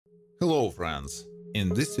Hello friends! In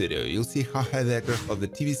this video you'll see how the actors of the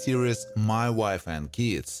TV series My Wife and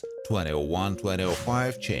Kids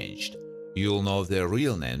 2001-2005 changed. You'll know their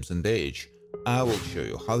real names and age. I will show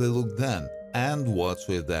you how they look then and what's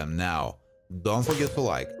with them now. Don't forget to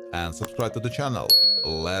like and subscribe to the channel.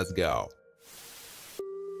 Let's go!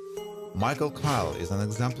 Michael Kyle is an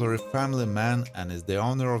exemplary family man and is the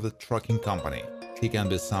owner of the trucking company. He can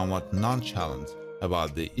be somewhat nonchalant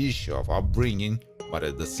about the issue of upbringing, but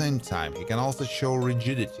at the same time he can also show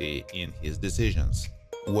rigidity in his decisions.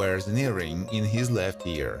 Wears an earring in his left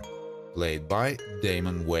ear. Played by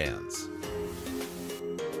Damon Wayans.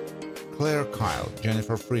 Claire Kyle,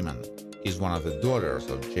 Jennifer Freeman, is one of the daughters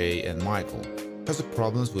of Jay and Michael. Has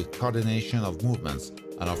problems with coordination of movements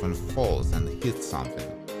and often falls and hits something.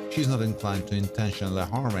 She's not inclined to intentionally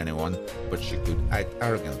harm anyone, but she could act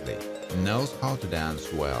arrogantly. Knows how to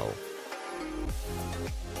dance well.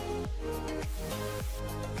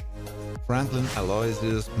 Franklin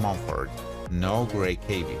Aloysius Mumford, no Gray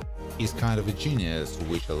Cavey, is kind of a genius,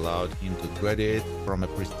 which allowed him to graduate from a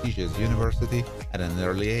prestigious university at an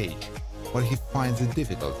early age, but he finds it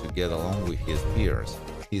difficult to get along with his peers.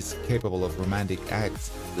 He is capable of romantic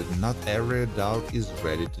acts that not every adult is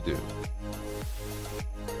ready to do.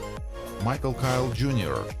 Michael Kyle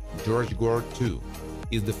Jr., George Gore II,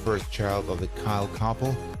 is the first child of the Kyle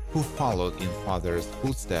couple who followed in father's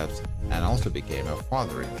footsteps and also became a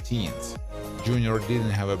father in teens. Jr. didn't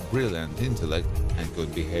have a brilliant intellect and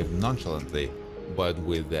could behave nonchalantly, but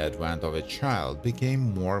with the advent of a child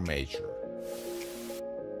became more mature.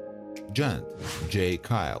 Janet, J.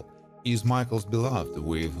 Kyle, is Michael's beloved,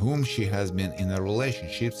 with whom she has been in a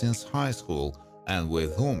relationship since high school and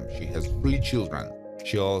with whom she has 3 children.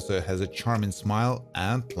 She also has a charming smile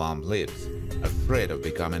and plump lips, afraid of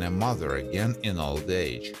becoming a mother again in old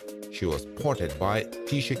age. She was portrayed by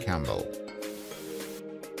Tisha Campbell.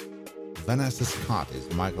 Vanessa Scott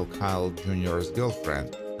is Michael Kyle Jr.'s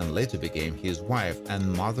girlfriend and later became his wife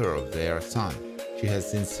and mother of their son. She has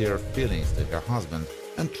sincere feelings to her husband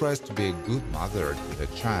and tries to be a good mother to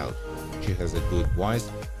her child. She has a good voice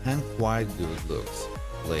and quite good looks.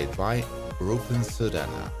 Played by Brooklyn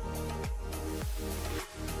Sudana.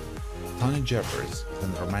 Tony Jeffers is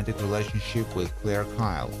in a romantic relationship with Claire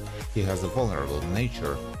Kyle. He has a vulnerable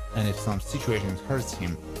nature, and if some situation hurts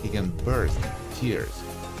him, he can burst into tears.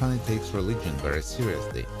 Tony takes religion very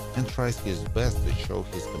seriously and tries his best to show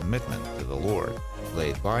his commitment to the Lord.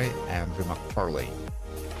 Played by Andrew McFarlane.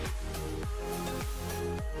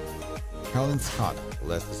 Helen Scott,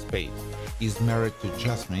 Lester Spade, is married to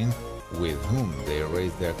Jasmine, with whom they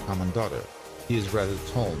raise their common daughter. He is a rather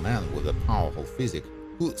tall man with a powerful physique,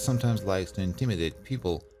 who sometimes likes to intimidate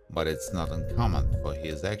people, but it's not uncommon for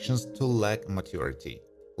his actions to lack maturity.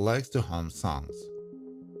 Likes to hum songs.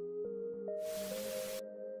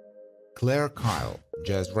 Claire Kyle,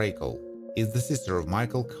 Jazz Rakel, is the sister of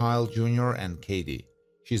Michael Kyle Jr. and Katie.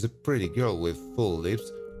 She's a pretty girl with full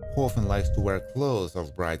lips who often likes to wear clothes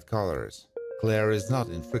of bright colors. Claire is not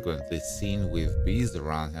infrequently seen with beads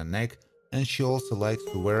around her neck, and she also likes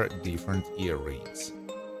to wear different earrings.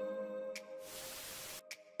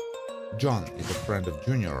 John is a friend of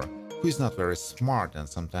Junior, who is not very smart and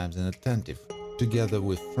sometimes inattentive. Together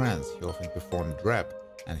with friends, he often performed rap,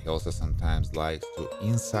 and he also sometimes likes to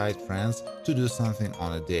incite friends to do something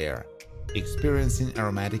on a dare. Experiencing a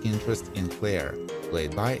romantic interest in Claire,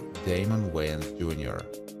 played by Damon Wayans Jr.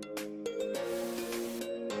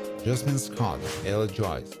 Jasmine Scott, Ella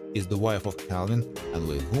Joyce, is the wife of Calvin and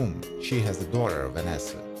with whom she has a daughter,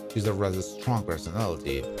 Vanessa. She's a rather strong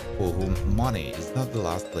personality, for whom money is not the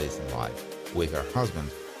last place in life. With her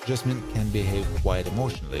husband, Jasmine can behave quite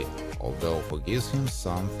emotionally, although forgives him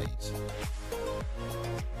some things.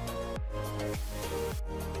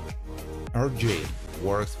 RJ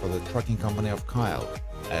works for the trucking company of Kyle.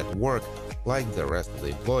 At work, like the rest of the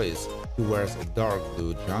employees, he wears a dark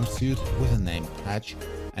blue jumpsuit with a name patch,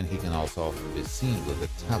 and he can also often be seen with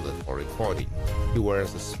a tablet for recording. He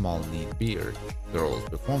wears a small neat beard. The role is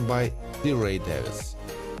performed by DeRay Davis.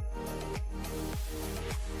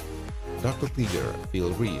 Dr. Tiger,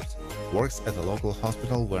 Phil Reeves, works at a local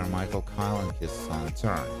hospital where Michael Kyle and his son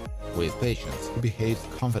turn. With patients, he behaves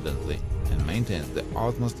confidently and maintains the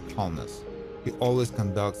utmost calmness. He always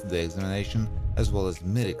conducts the examination as well as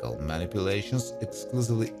medical manipulations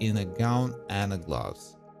exclusively in a gown and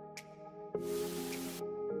gloves.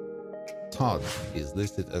 Todd is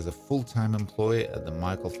listed as a full-time employee at the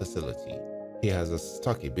Michael facility. He has a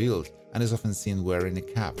stocky build and is often seen wearing a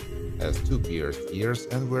cap, has 2 pierced ears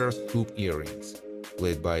and wears hoop earrings.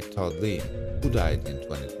 Played by Todd Lee, who died in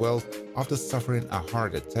 2012 after suffering a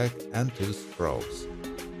heart attack and 2 strokes.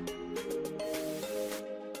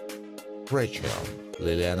 Rachel,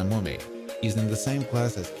 Liliana Mummy, is in the same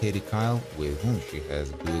class as Katie Kyle, with whom she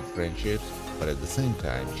has good friendships, but at the same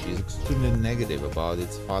time she is extremely negative about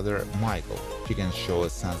its father, Michael. She can show a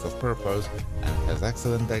sense of purpose and has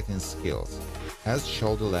excellent acting skills. Has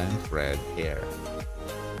shoulder-length red hair.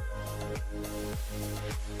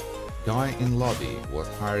 Guy in Lobby was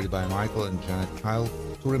hired by Michael and Janet Kyle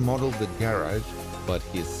to remodel the garage, but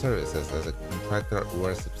his services as a contractor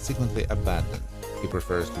were subsequently abandoned. He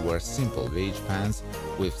prefers to wear simple beige pants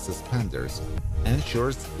with suspenders and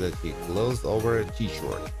ensures that he clothes over a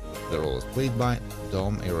t-shirt. The role is played by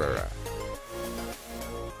Dom Herrera.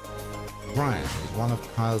 Brian is one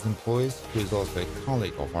of Kyle's employees who is also a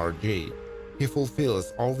colleague of RJ. He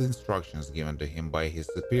fulfills all the instructions given to him by his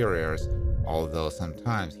superiors, although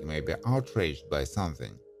sometimes he may be outraged by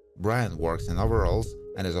something. Brian works in overalls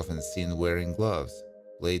and is often seen wearing gloves,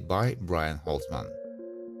 played by Brian Holtzman.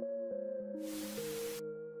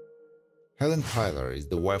 Helen Tyler is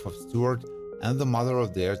the wife of Stuart and the mother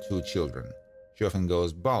of their 2 children. She often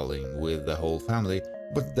goes bowling with the whole family,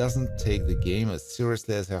 but doesn't take the game as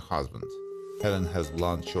seriously as her husband. Helen has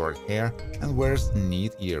blonde short hair and wears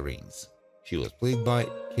neat earrings. She was played by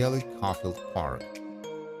Kelly Caulfield Park.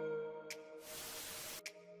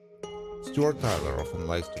 Stuart Tyler often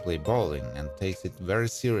likes to play bowling and takes it very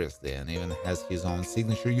seriously, and even has his own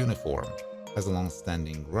signature uniform. Has a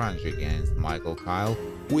long-standing grudge against Michael Kyle,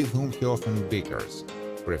 with whom he often bickers.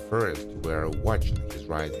 Prefers to wear a watch in his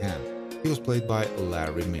right hand. He was played by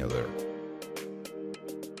Larry Miller.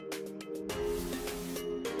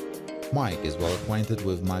 Mike is well acquainted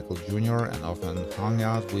with Michael Jr. and often hung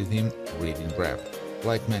out with him reading rap.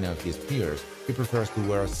 Like many of his peers, he prefers to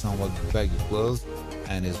wear somewhat baggy clothes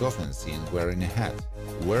and is often seen wearing a hat.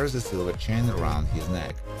 Wears a silver chain around his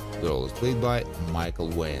neck. The role is played by Michael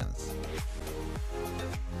Wayans.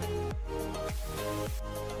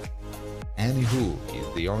 Annie Hu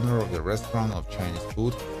is the owner of the restaurant of Chinese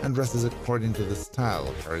food and dresses according to the style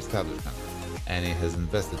of her establishment. Annie has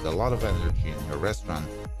invested a lot of energy in her restaurant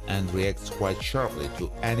and reacts quite sharply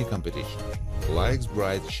to any competition. Likes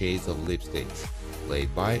bright shades of lipsticks,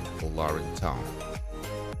 played by Lauren Tom.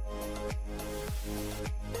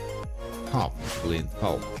 Cop Clint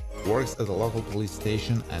Hope works at a local police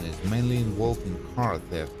station and is mainly involved in car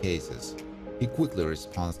theft cases. He quickly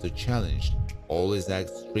responds to challenge, always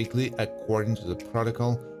acts strictly according to the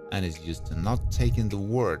protocol, and is used to not taking the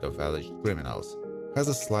word of alleged criminals. Has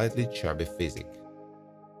a slightly chubby physique.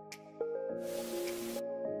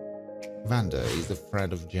 Vanda is a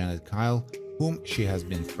friend of Janet Kyle, whom she has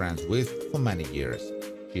been friends with for many years.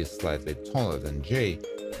 She is slightly taller than Jay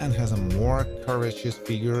and has a more curvaceous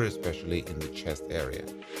figure, especially in the chest area.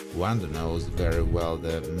 Wanda knows very well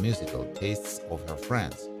the musical tastes of her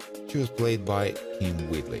friends. She was played by Kim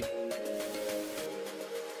Wheatley.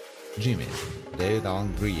 Jimmy, David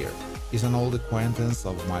Alan Grier, is an old acquaintance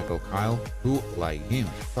of Michael Kyle who, like him,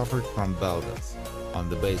 suffered from baldness. On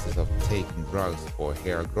the basis of taking drugs for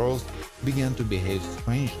hair growth, began to behave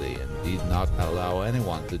strangely and did not allow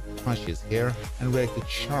anyone to touch his hair and reacted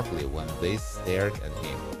sharply when they stared at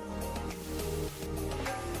him.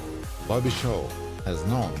 Bobby Shaw has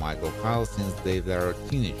known Michael Kyle since they were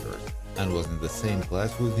teenagers and was in the same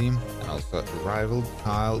class with him, and also rivaled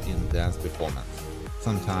Kyle in dance performance.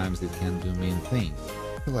 Sometimes it can do mean things.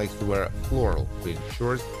 He likes to wear floral print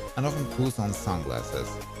shirts and often puts on sunglasses,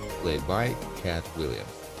 played by Cat Williams.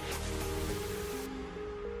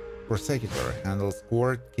 Prosecutor handles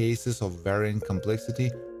court cases of varying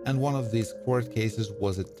complexity, and one of these court cases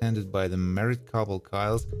was attended by the married couple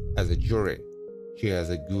Kyles as a jury. She has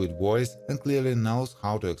a good voice and clearly knows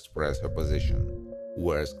how to express her position.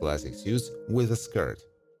 Wears classic suits with a skirt,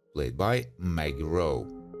 played by Maggie Rowe.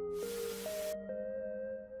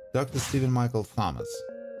 Dr. Stephen Michael Thomas,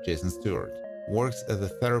 Jason Stewart, works as a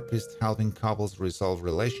therapist helping couples resolve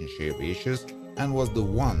relationship issues and was the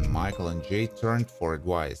one Michael and Jay turned for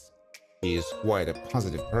advice. He is quite a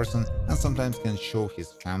positive person and sometimes can show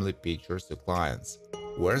his family pictures to clients.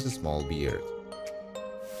 Wears a small beard.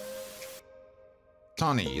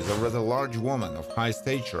 Tony is a rather large woman of high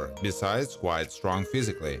stature, besides quite strong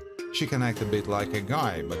physically. She can act a bit like a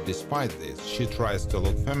guy, but despite this, she tries to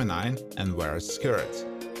look feminine and wears skirts.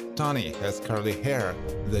 Tony has curly hair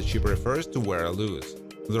that she prefers to wear loose.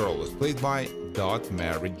 The role was played by Dot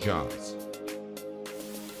Mary Jones.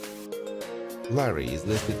 Larry is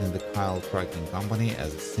listed in the Kyle Trucking Company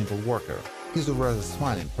as a simple worker. He's a rather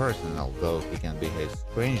smiling person, although he can behave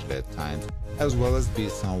strangely at times, as well as be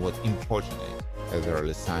somewhat importunate, has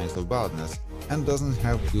early signs of baldness, and doesn't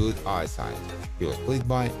have good eyesight. He was played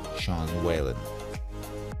by Sean Whalen.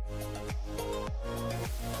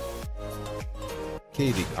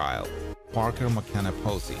 Katie Kyle Parker McKenna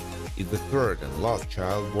Posey is the third and last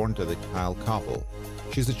child born to the Kyle couple.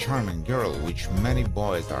 She's a charming girl which many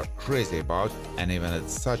boys are crazy about, and even at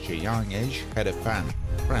such a young age had a fan,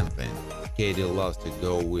 Franklin. Katie loves to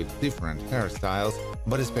go with different hairstyles,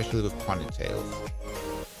 but especially with ponytails.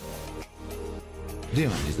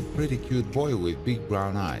 Devon is a pretty cute boy with big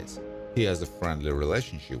brown eyes. He has a friendly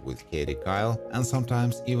relationship with Katie Kyle and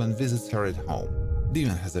sometimes even visits her at home.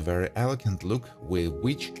 Devon has a very elegant look with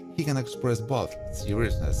which he can express both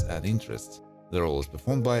seriousness and interest. The role is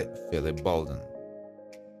performed by Philip Bolden.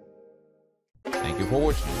 Thank you for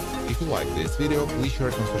watching. If you like this video, please share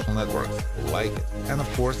it on social networks, like it, and of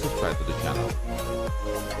course subscribe to the channel.